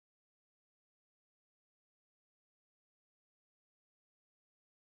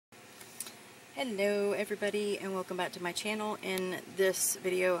Hello everybody and welcome back to my channel. In this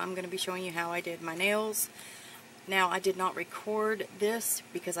video I'm going to be showing you how I did my nails. Now I did not record this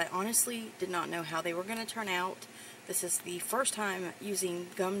because I honestly did not know how they were going to turn out. This is the first time using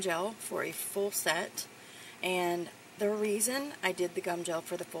gum gel for a full set, and the reason I did the gum gel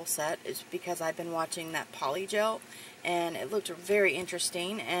for the full set is because I've been watching that poly gel and it looked very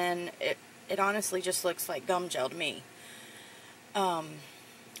interesting, and it honestly just looks like gum gel to me.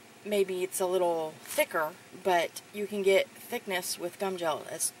 Maybe it's a little thicker, but you can get thickness with gum gel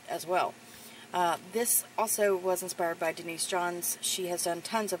as well. This also was inspired by Denise Johns. She has done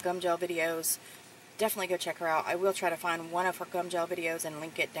tons of gum gel videos. Definitely go check her out. I will try to find one of her gum gel videos and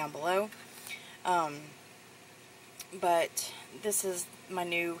link it down below. But this is my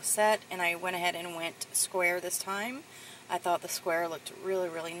new set, and I went ahead and went square this time. I thought the square looked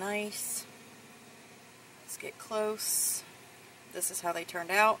really nice. Let's get close. This is how they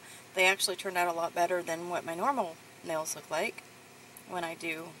turned out. They actually turned out a lot better than what my normal nails look like when I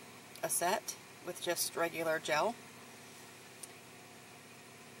do a set with just regular gel.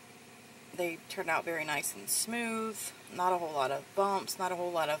 They turned out very nice and smooth. Not a whole lot of bumps, not a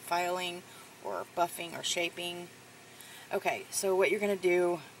whole lot of filing or buffing or shaping. Okay, so what you're going to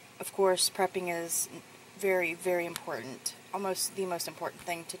do, of course, prepping is very important. Almost the most important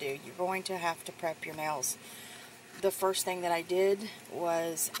thing to do. You're going to have to prep your nails. The first thing that I did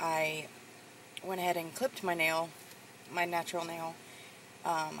was I went ahead and clipped my nail, my natural nail.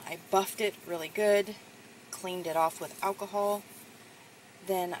 I buffed it really good, cleaned it off with alcohol.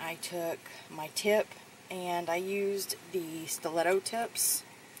 Then I took my tip and I used the stiletto tips.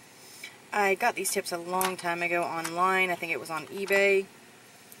 I got these tips a long time ago online. I think it was on eBay.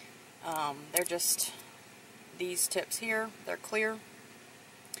 They're just these tips here. They're clear.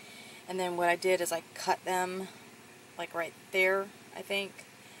 And then what I did is I cut them like right there, I think.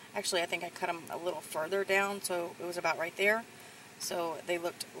 Actually, I think I cut them a little further down, so it was about right there. So they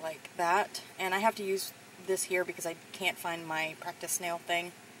looked like that. And I have to use this here because I can't find my practice nail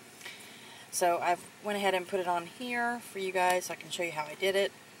thing. So I went ahead and put it on here for you guys so I can show you how I did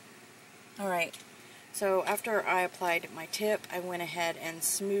it. Alright, so after I applied my tip, I went ahead and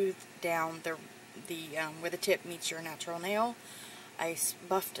smoothed down where the tip meets your natural nail. I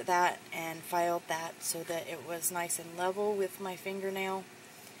buffed that and filed that so that it was nice and level with my fingernail,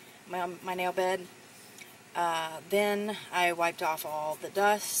 my nail bed. Then I wiped off all the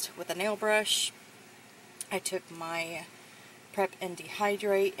dust with a nail brush. I took my Prep and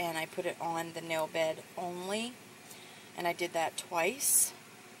Dehydrate and I put it on the nail bed only, and I did that twice.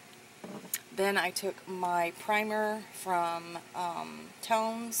 Then I took my primer from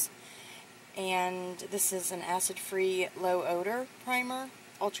Tones, and this is an acid-free low odor primer,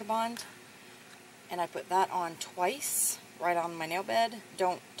 Ultra Bond, and I put that on twice right on my nail bed.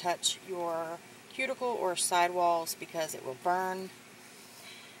 Don't touch your cuticle or sidewalls because it will burn.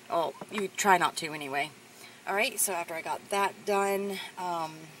 Oh, you try not to anyway. Alright, so after I got that done,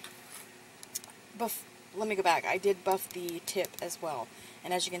 let me go back. I did buff the tip as well,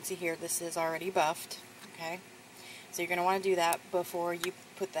 and as you can see here, this is already buffed. Okay, so you're going to want to do that before you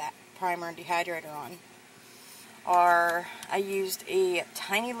put that primer and dehydrator on. Or I used a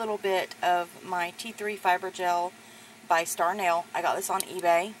tiny little bit of my T3 fiber gel by Star Nail. I got this on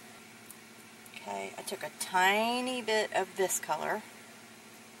eBay. Okay, I took a tiny bit of this color,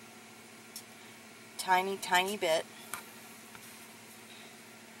 tiny bit,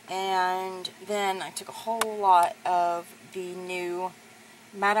 and then I took a whole lot of the new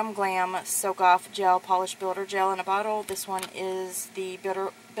Madam Glam Soak Off Gel Polish Builder Gel in a bottle. This one is the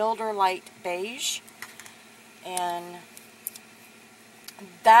Builder Light Beige, and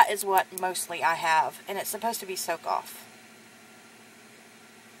that is what mostly I have, and it's supposed to be soak off,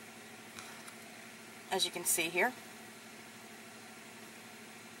 as you can see here.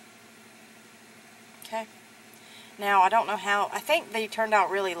 Okay, now I don't know how, I think they turned out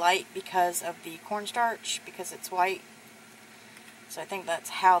really light because of the cornstarch, because it's white. So I think that's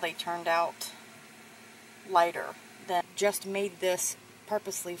how they turned out lighter. Then just made this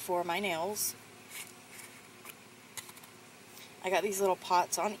purposely for my nails. I got these little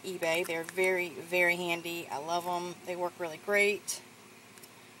pots on eBay. They're very handy. I love them. They work really great.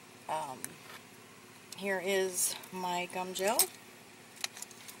 Here is my gum gel.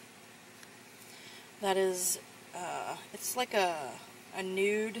 That is, it's like a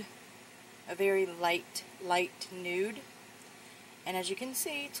nude, a very light nude. And as you can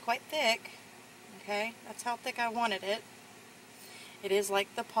see, it's quite thick. Okay, that's how thick I wanted it. It is like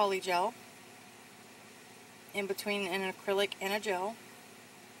the poly gel, in between an acrylic and a gel.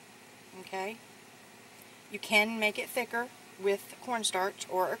 Okay, you can make it thicker with cornstarch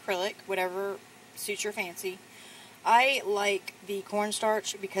or acrylic, whatever suits your fancy. I like the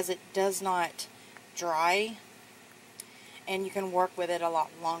cornstarch because it does not dry and you can work with it a lot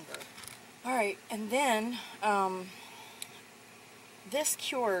longer. Alright, and then this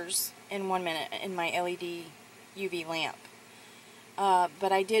cures in 1 minute in my LED UV lamp.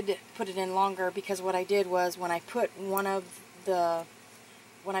 But I did put it in longer because what I did was when I put the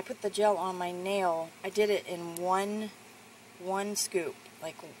gel on my nail, I did it in one scoop.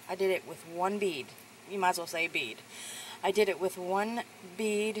 Like, I did it with one bead. You might as well say bead. I did it with one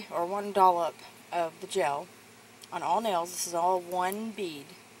bead or one dollop of the gel on all nails. This is all one bead.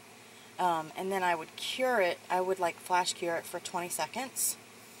 And then I would cure it. I would like flash cure it for 20 seconds.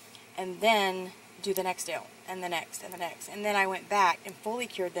 And then do the next nail. And the next. And the next. And then I went back and fully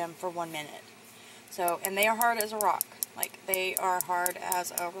cured them for 1 minute. So, and they are hard as a rock. Like, they are hard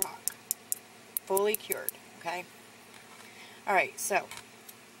as a rock. Fully cured. Okay? Alright, so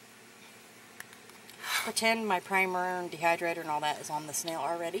pretend my primer and dehydrator and all that is on this nail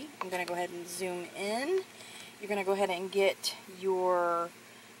already. I'm going to go ahead and zoom in. You're going to go ahead and get your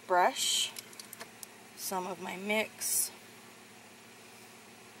brush, some of my mix,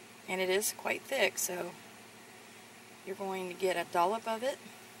 and it is quite thick, so you're going to get a dollop of it,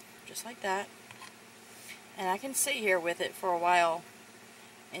 just like that. And I can sit here with it for a while,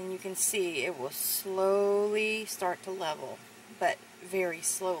 and you can see it will slowly start to level, but very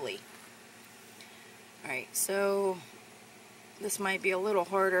slowly. Alright, so this might be a little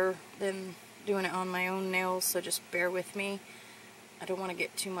harder than doing it on my own nails, so just bear with me. I don't want to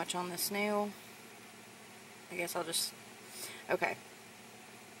get too much on this nail. I guess I'll just... Okay.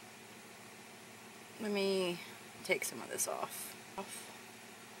 Let me take some of this off.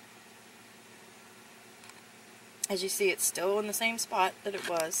 As you see, it's still in the same spot that it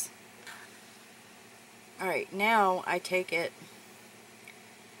was. Alright, now I take it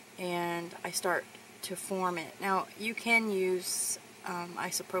and I start to form it. Now, you can use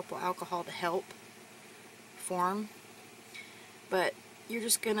isopropyl alcohol to help form, but you're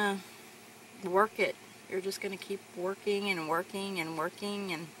just gonna work it. You're just gonna keep working and working and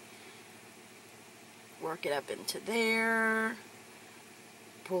working and work it up into there,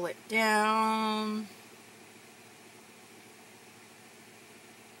 pull it down.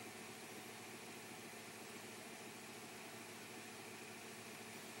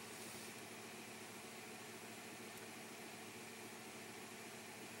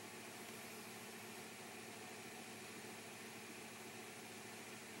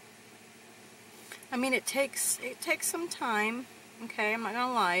 I mean, it takes some time. Okay, I'm not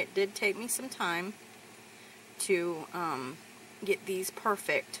gonna lie, it did take me some time to get these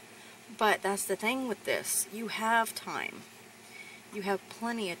perfect. But that's the thing with this. You have time. You have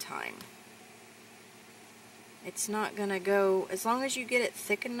plenty of time. It's not gonna go, as long as you get it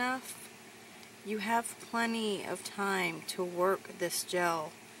thick enough, you have plenty of time to work this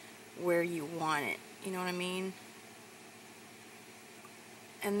gel where you want it. You know what I mean?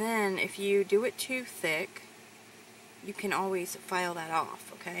 And then if you do it too thick, you can always file that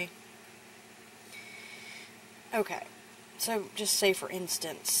off, okay? Okay, so just say for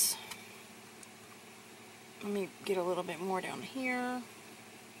instance, let me get a little bit more down here.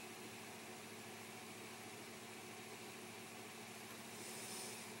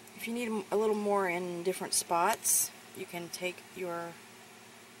 If you need a little more in different spots, you can take your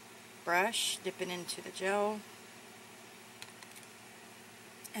brush, dip it into the gel,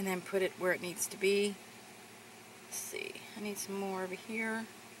 and then put it where it needs to be. Let's see, I need some more over here.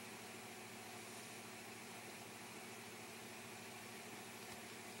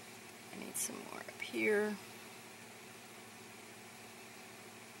 I need some more up here.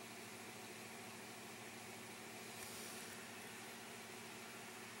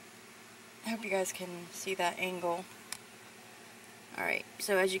 I hope you guys can see that angle. Alright,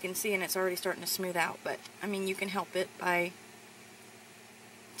 so as you can see, and it's already starting to smooth out, but I mean, you can help it by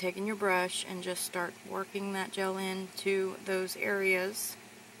taking your brush and just start working that gel into those areas.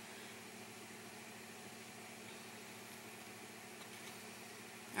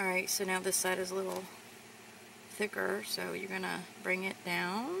 Alright, so now this side is a little thicker, so you're going to bring it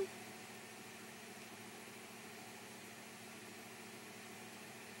down.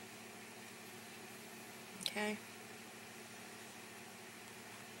 Okay.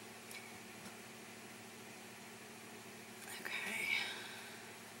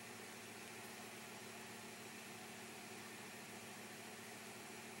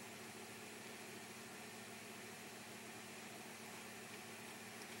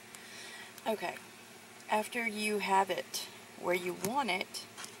 Okay, after you have it where you want it,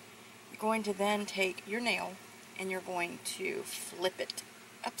 you're going to then take your nail and you're going to flip it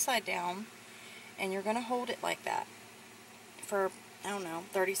upside down, and you're going to hold it like that for, I don't know,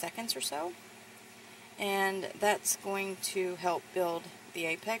 30 seconds or so. And that's going to help build the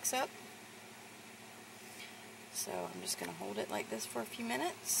apex up. So I'm just going to hold it like this for a few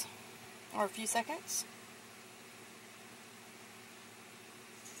minutes, or a few seconds.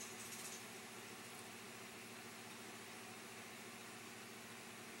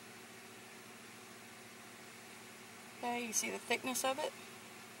 Okay, you see the thickness of it?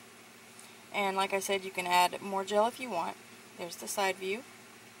 And like I said, you can add more gel if you want. There's the side view.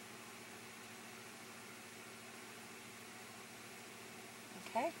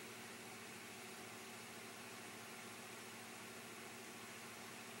 Okay.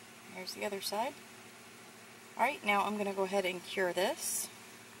 Here's the other side. Alright, now I'm going to go ahead and cure this.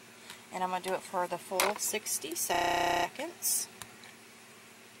 And I'm going to do it for the full 60 seconds.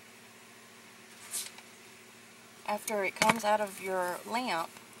 After it comes out of your lamp,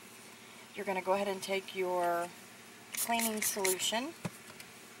 you're going to go ahead and take your cleaning solution.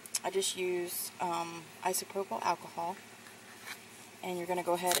 I just use isopropyl alcohol. And you're going to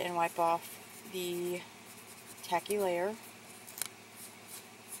go ahead and wipe off the tacky layer.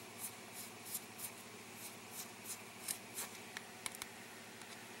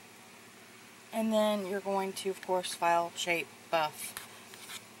 And then you're going to, of course, file, shape, buff.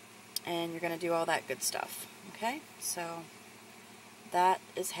 And you're going to do all that good stuff. Okay, so that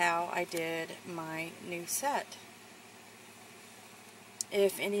is how I did my new set.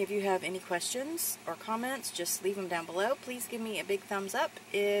 If any of you have any questions or comments, just leave them down below. Please give me a big thumbs up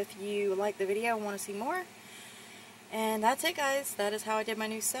if you like the video and want to see more. And that's it, guys. That is how I did my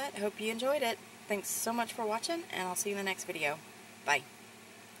new set. Hope you enjoyed it. Thanks so much for watching, and I'll see you in the next video. Bye.